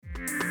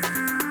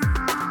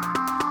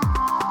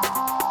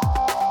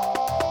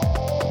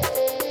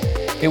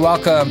Hey,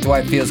 welcome to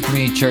Whitefields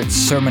Community Church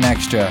Sermon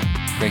Extra.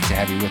 Great to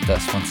have you with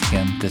us once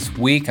again this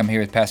week. I'm here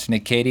with Pastor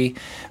Nick Cady,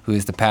 who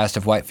is the pastor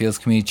of Whitefields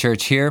Community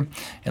Church here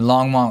in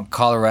Longmont,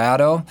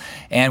 Colorado.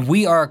 And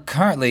we are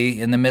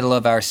currently in the middle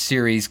of our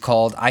series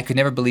called I Could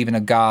Never Believe in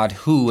a God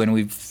Who, and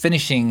we're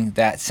finishing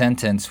that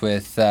sentence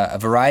with a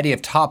variety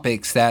of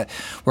topics that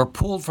were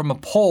pulled from a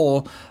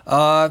poll,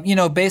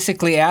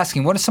 basically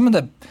asking what are some of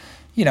the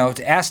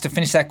to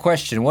finish that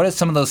question, what are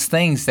some of those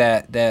things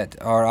that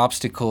are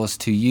obstacles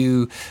to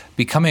you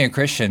becoming a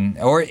Christian?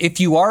 Or if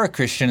you are a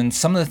Christian, and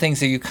some of the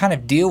things that you kind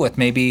of deal with,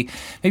 maybe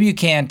you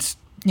can't,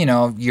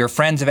 your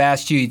friends have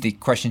asked you the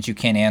questions you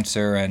can't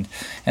answer.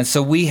 And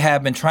so we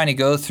have been trying to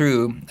go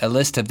through a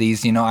list of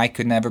these, I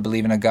could never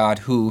believe in a God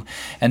who.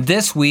 And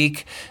this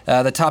week,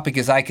 the topic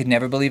is I could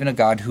never believe in a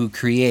God who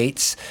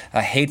creates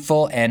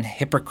hateful and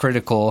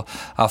hypocritical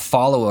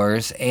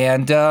followers.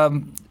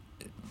 And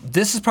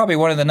this is probably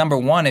one of the number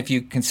one if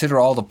you consider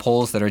all the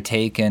polls that are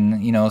taken,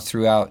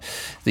 throughout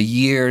the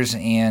years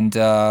and,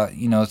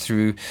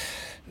 through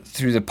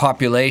the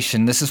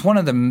population. This is one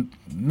of the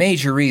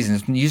major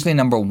reasons, usually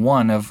number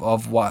one of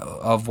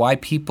why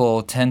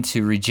people tend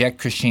to reject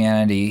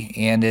Christianity,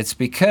 and it's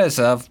because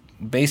of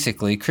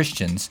basically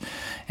Christians,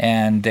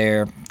 and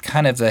they're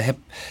kind of the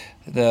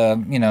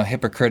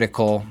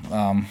hypocritical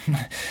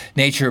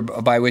nature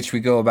by which we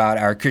go about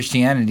our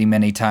Christianity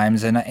many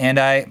times, and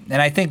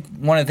I think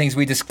one of the things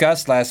we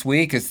discussed last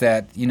week is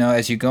that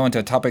as you go into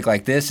a topic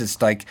like this,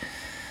 it's like,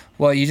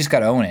 well, you just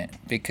got to own it,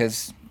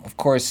 because of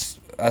course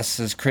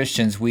us as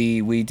Christians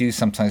we do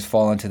sometimes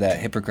fall into that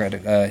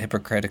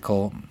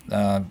hypocritical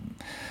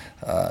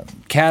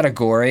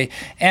category,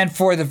 and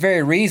for the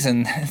very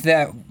reason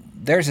that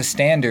there's a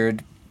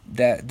standard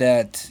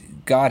that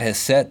God has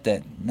set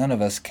that none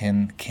of us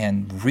can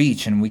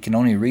reach, and we can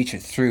only reach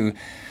it through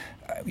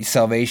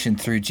salvation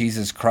through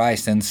Jesus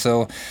Christ. And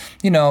so,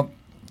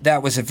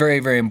 that was a very,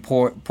 very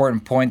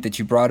important point that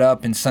you brought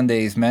up in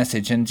Sunday's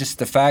message, and just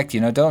the fact,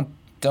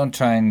 don't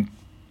try and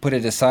put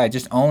it aside,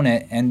 just own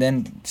it, and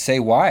then say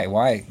why,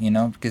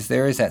 because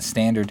there is that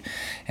standard,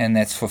 and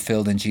that's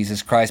fulfilled in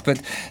Jesus Christ.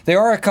 But there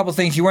are a couple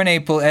things you weren't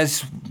able,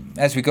 as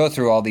we go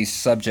through all these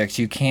subjects,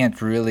 you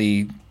can't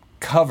really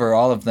cover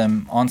all of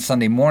them on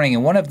Sunday morning,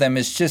 and one of them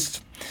is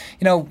just,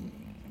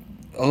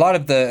 a lot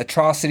of the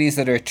atrocities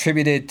that are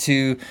attributed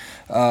to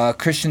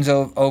Christians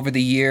over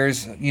the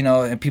years,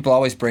 and people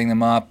always bring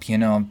them up,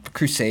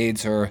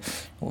 Crusades or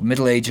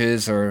Middle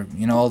Ages or,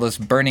 all those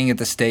burning at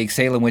the stake,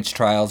 Salem witch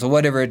trials or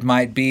whatever it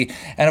might be.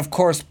 And of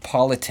course,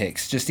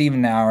 politics, just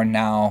even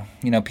now,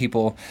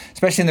 people,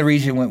 especially in the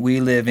region we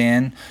live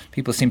in,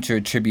 people seem to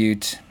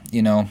attribute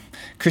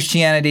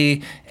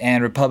Christianity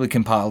and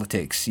Republican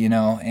politics,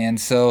 and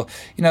so,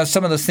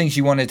 some of those things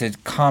you wanted to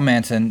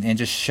comment and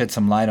just shed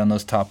some light on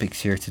those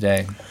topics here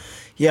today.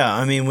 Yeah,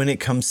 I mean, when it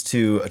comes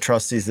to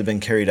atrocities that have been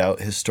carried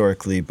out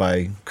historically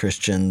by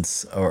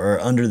Christians or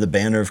under the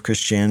banner of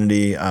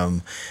Christianity,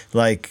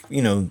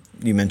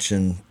 you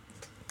mentioned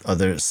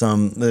there's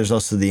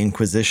also the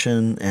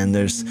Inquisition, and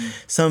there's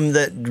some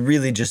that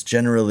really just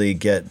generally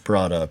get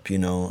brought up.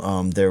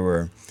 There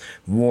were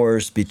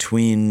wars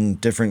between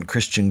different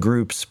Christian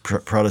groups,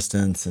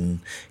 Protestants and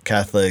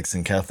Catholics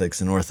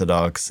and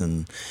Orthodox,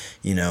 and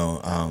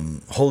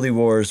holy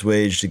wars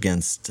waged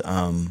against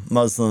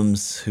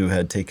Muslims who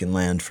had taken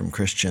land from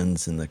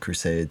Christians in the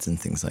Crusades and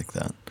things like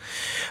that.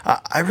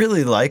 I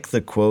really like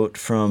the quote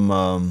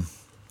from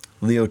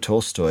Leo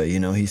Tolstoy.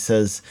 He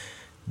says,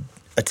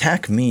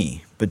 "Attack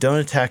me, but don't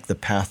attack the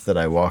path that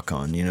I walk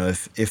on."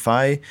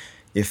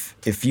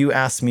 If you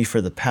ask me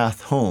for the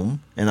path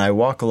home and I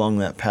walk along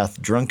that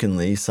path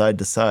drunkenly side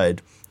to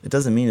side, it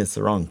doesn't mean it's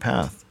the wrong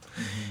path.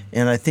 Mm-hmm.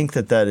 And I think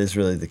that is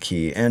really the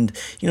key. And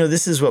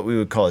this is what we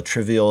would call a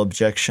trivial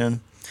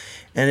objection,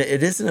 and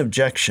it is an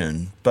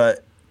objection,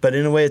 but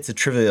in a way it's a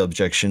trivial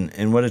objection.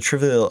 And what a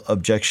trivial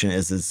objection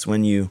is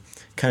when you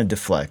kind of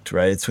deflect,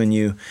 right? It's when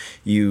you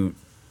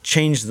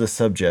change the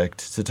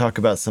subject to talk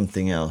about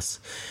something else.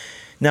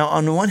 Now,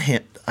 on the one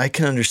hand, I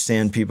can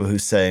understand people who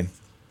say,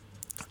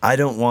 I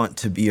don't want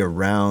to be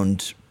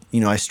around,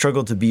 I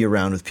struggle to be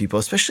around with people,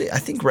 especially I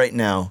think right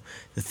now,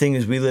 the thing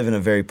is we live in a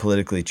very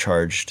politically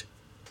charged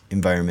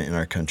environment in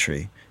our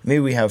country. Maybe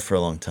we have for a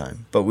long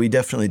time, but we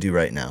definitely do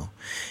right now.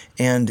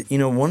 And,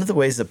 one of the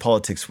ways that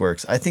politics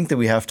works, I think that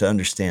we have to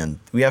understand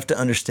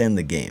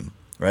the game,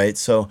 right?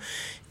 So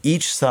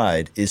each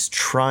side is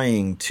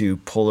trying to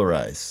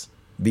polarize,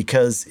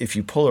 because if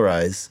you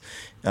polarize,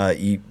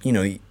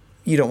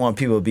 you don't want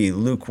people to be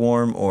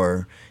lukewarm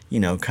or,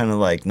 kind of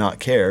like not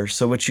care.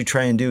 So what you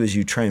try and do is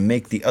you try and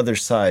make the other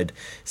side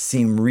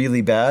seem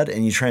really bad,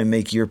 and you try and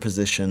make your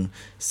position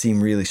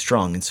seem really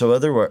strong. And so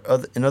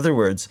in other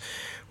words,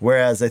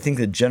 whereas I think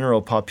the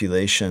general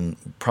population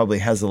probably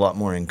has a lot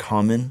more in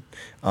common,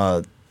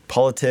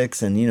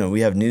 politics and,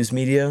 we have news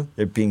media,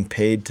 they're being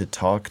paid to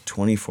talk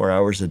 24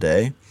 hours a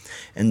day,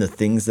 and the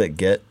things that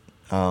get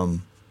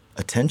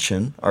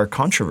attention are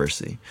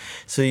controversy.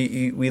 So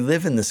we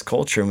live in this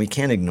culture, and we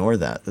can't ignore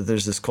that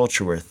there's this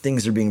culture where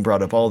things are being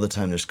brought up all the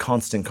time. There's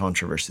constant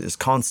controversy. There's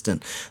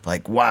constant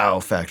like wow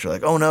factor,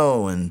 like oh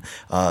no, and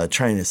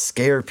trying to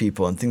scare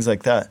people and things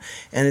like that.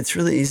 And it's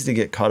really easy to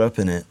get caught up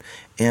in it.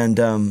 And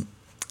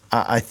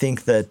I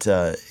think that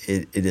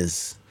it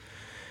is.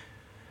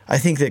 I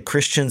think that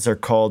Christians we're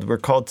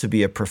called to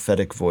be a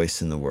prophetic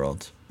voice in the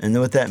world. And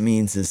what that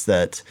means is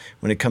that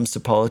when it comes to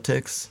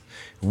politics,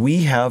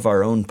 we have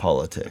our own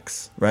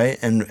politics, right?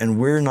 And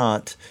we're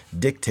not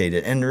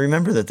dictated. And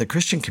remember that the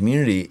Christian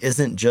community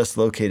isn't just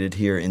located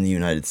here in the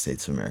United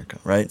States of America,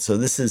 right?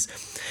 So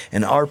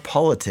and our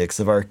politics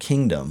of our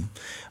kingdom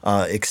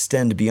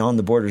extend beyond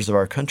the borders of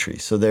our country.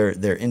 So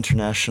they're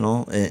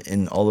international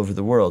in all over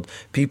the world.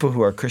 People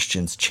who are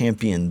Christians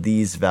champion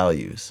these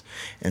values.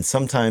 And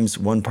sometimes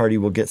one party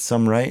will get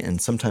some right,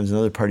 and sometimes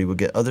another party will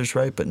get others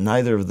right, but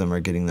neither of them are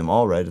getting them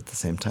all right at the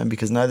same time,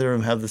 because neither of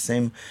them have the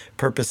same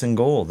purpose and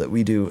goal that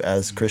we do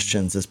as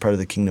Christians as part of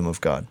the kingdom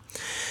of God.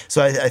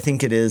 So I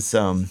think it is,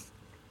 one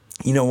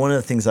of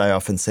the things I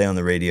often say on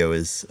the radio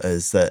is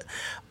that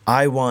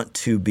I want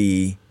to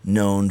be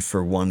known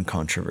for one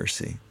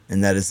controversy,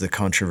 and that is the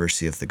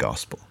controversy of the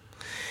gospel.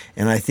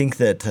 And I think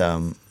that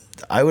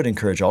I would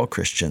encourage all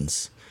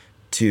Christians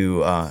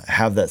to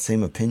have that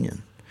same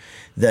opinion,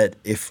 that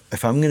if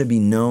I'm going to be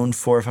known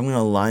if I'm going to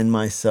align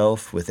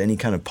myself with any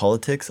kind of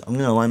politics, I'm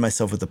going to align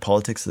myself with the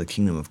politics of the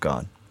kingdom of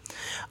God.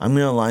 I'm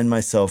going to align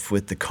myself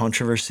with the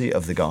controversy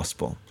of the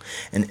gospel.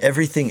 And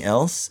everything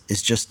else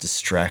is just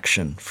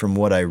distraction from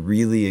what I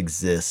really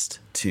exist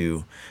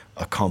to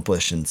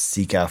accomplish and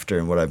seek after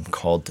and what I'm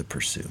called to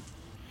pursue.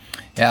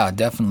 Yeah,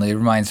 definitely. It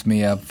reminds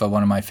me of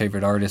one of my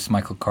favorite artists,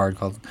 Michael Card,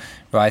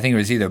 I think it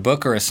was either a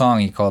book or a song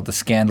he called "The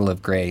Scandal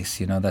of Grace."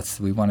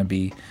 We want to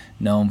be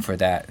known for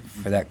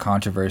that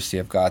controversy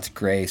of God's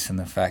grace and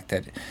the fact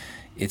that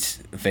it's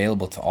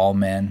available to all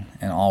men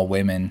and all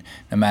women,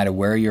 no matter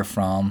where you're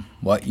from,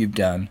 what you've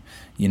done,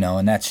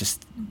 and that's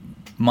just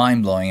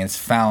mind-blowing. It's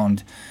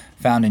found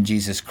in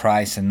Jesus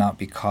Christ, and not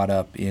be caught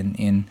up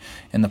in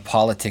the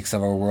politics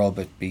of our world,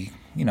 but be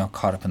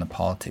caught up in the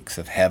politics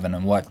of heaven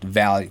and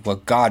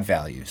what God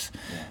values,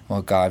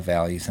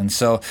 And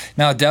so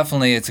now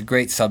definitely it's a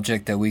great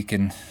subject that we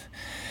can.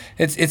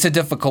 It's a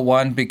difficult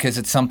one because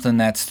it's something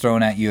that's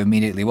thrown at you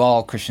immediately. Well,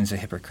 all Christians are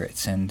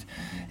hypocrites, and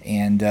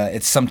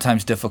it's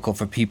sometimes difficult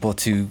for people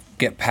to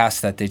get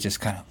past that. They just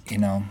kind of,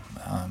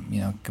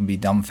 can be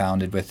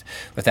dumbfounded with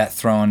that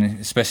thrown,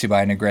 especially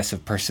by an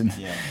aggressive person.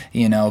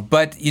 Yeah.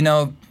 But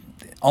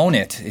own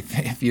it.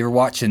 If you're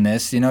watching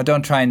this,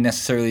 don't try and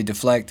necessarily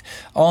deflect.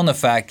 Own the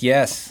fact,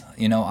 yes,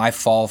 I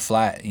fall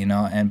flat,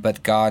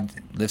 but God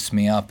lifts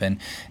me up, and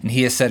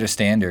He has set a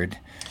standard.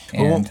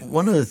 Well,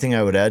 one other thing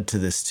I would add to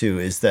this too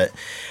is that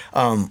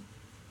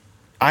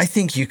I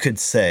think you could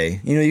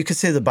say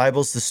the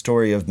Bible's the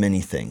story of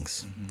many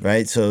things,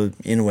 right? So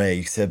in a way,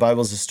 you could say the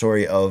Bible's the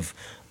story of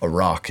a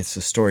rock. It's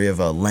the story of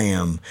a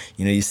lamb.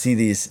 You see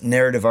these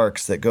narrative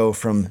arcs that go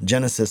from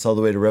Genesis all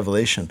the way to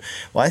Revelation.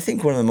 Well, I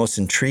think one of the most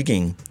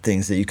intriguing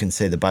things that you can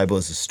say the Bible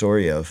is a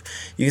story of,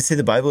 you can say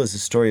the Bible is a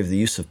story of the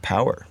use of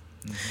power.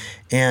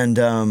 And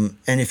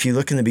if you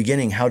look in the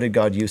beginning, how did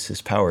God use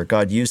His power?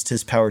 God used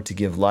His power to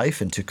give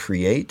life and to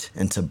create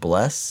and to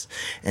bless.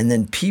 And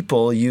then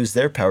people use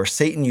their power.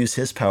 Satan used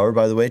his power,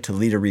 by the way, to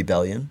lead a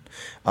rebellion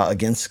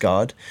against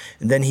God.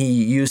 And then he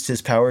used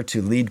his power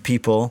to lead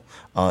people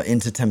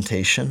into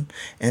temptation.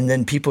 And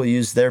then people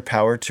use their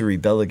power to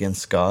rebel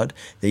against God.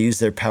 They use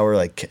their power,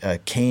 like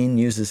Cain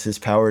uses his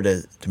power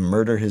to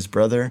murder his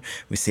brother.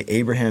 We see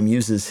Abraham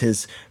uses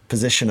his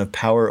position of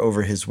power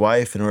over his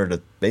wife in order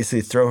to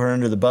basically throw her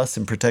under the bus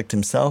and protect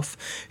himself.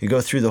 You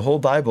go through the whole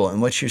Bible,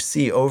 and what you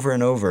see over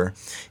and over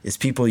is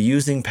people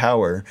using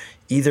power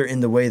either in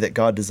the way that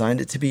God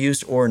designed it to be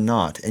used or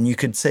not. And you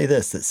could say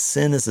this, that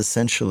sin is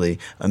essentially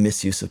a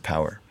misuse of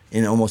power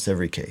in almost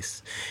every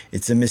case.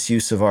 It's a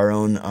misuse of our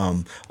own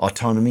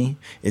autonomy.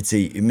 It's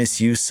a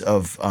misuse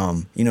of,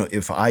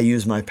 if I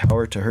use my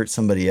power to hurt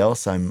somebody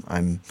else,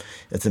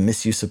 it's a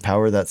misuse of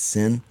power. That's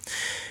sin.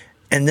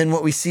 And then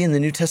what we see in the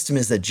New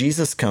Testament is that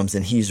Jesus comes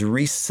and He's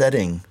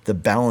resetting the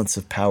balance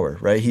of power,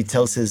 right? He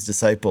tells His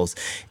disciples,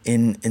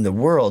 in the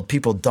world,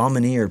 people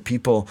domineer,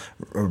 people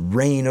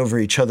reign over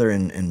each other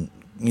and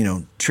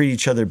treat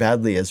each other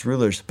badly as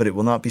rulers, but it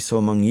will not be so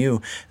among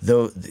you,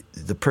 though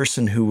the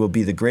person who will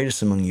be the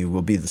greatest among you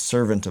will be the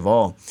servant of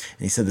all.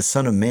 And He said, the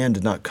Son of Man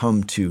did not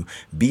come to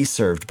be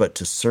served, but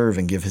to serve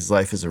and give His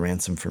life as a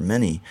ransom for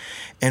many.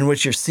 And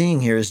what you're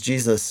seeing here is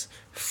Jesus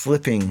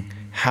flipping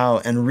how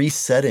and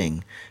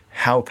resetting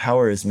how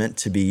power is meant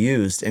to be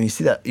used. And you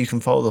see that, you can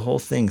follow the whole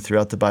thing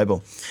throughout the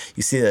Bible.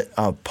 You see that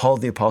Paul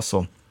the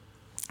Apostle,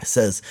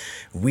 says,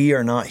 we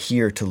are not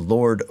here to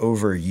lord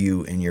over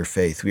you in your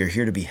faith. We are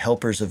here to be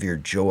helpers of your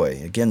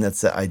joy. Again,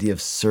 that's the idea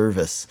of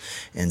service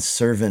and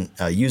servant,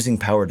 using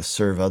power to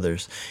serve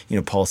others.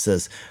 Paul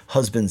says,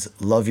 husbands,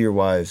 love your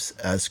wives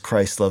as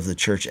Christ loved the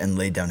church and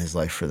laid down his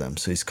life for them.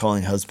 So he's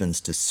calling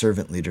husbands to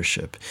servant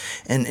leadership.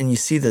 And you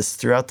see this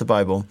throughout the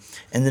Bible.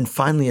 And then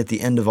finally, at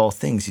the end of all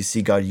things, you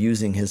see God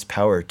using his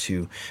power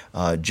to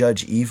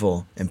judge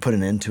evil and put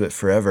an end to it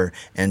forever,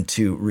 and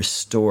to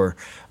restore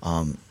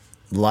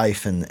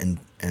life and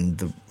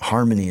the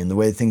harmony and the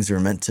way things are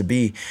meant to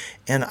be.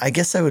 And I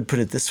guess I would put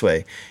it this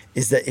way,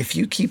 is that if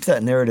you keep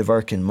that narrative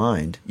arc in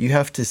mind, you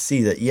have to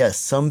see that, yes,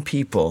 some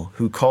people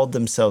who called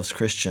themselves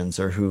Christians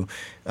or who,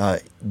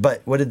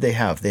 but what did they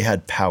have? They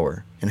had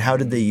power. And how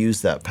did they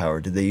use that power?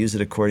 Did they use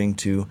it according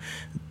to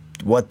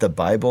what the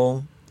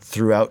Bible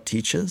throughout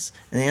teaches?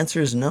 And the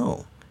answer is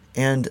no.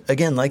 And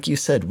again, like you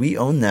said, we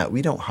own that.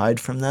 We don't hide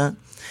from that.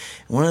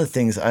 One of the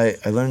things I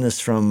learned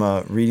this from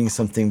reading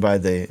something by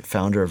the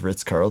founder of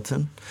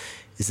Ritz-Carlton,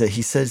 is that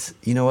he says,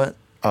 you know what,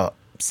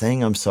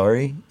 saying I'm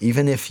sorry,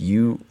 even if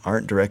you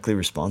aren't directly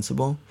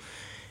responsible,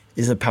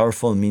 is a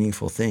powerful and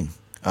meaningful thing.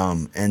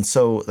 And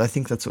so I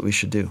think that's what we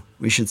should do.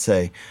 We should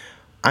say,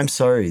 I'm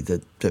sorry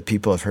that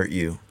people have hurt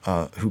you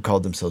who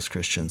called themselves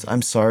Christians.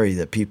 I'm sorry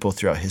that people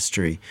throughout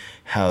history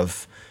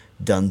have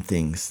done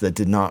things that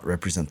did not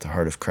represent the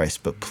heart of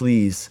Christ. But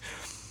please,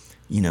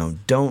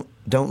 don't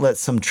let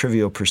some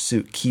trivial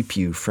pursuit keep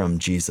you from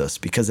Jesus,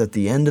 because at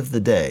the end of the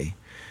day,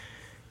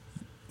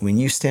 when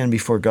you stand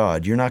before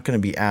God, you're not going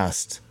to be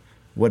asked,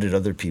 what did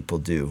other people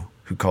do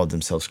who called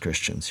themselves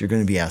Christians? You're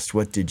going to be asked,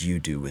 what did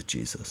you do with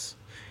Jesus?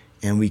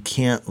 And we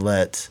can't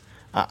let,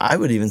 I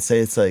would even say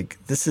it's like,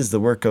 this is the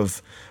work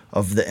of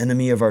the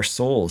enemy of our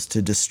souls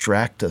to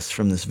distract us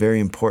from this very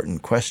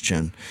important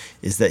question,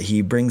 is that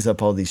he brings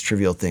up all these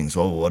trivial things.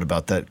 Well, what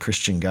about that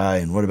Christian guy?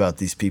 And what about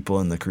these people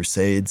in the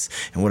Crusades?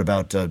 And what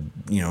about,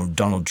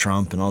 Donald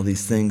Trump and all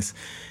these things?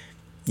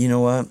 You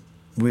know what?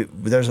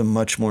 There's a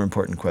much more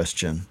important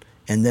question.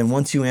 And then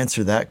once you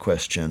answer that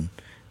question,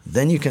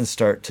 then you can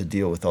start to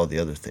deal with all the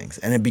other things.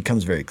 And it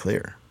becomes very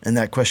clear. And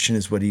that question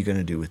is, what are you going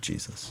to do with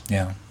Jesus?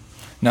 Yeah.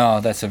 No,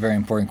 that's a very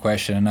important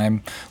question. And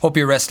I hope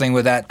you're wrestling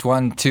with that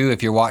one, too.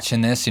 If you're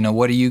watching this,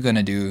 what are you going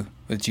to do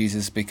with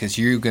Jesus? Because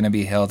you're going to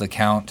be held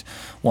account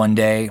one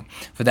day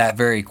for that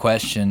very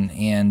question.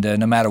 And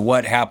no matter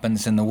what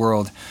happens in the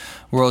world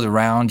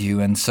around you.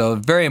 And so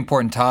very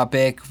important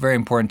topic.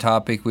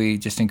 We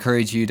just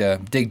encourage you to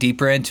dig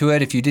deeper into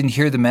it. If you didn't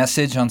hear the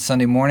message on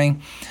Sunday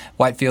morning,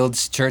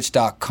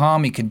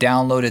 whitefieldschurch.com, you can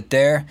download it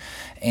there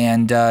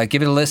and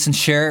give it a listen,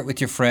 share it with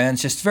your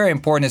friends. Just very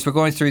important as we're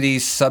going through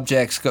these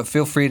subjects,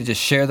 feel free to just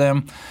share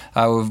them.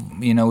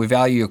 We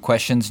value your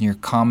questions and your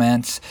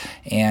comments,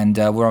 and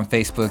we're on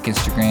Facebook,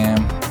 Instagram,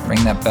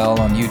 ring that bell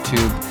on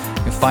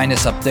YouTube. You'll find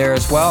us up there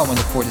as well, and we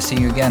look forward to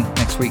seeing you again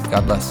next week.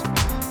 God bless.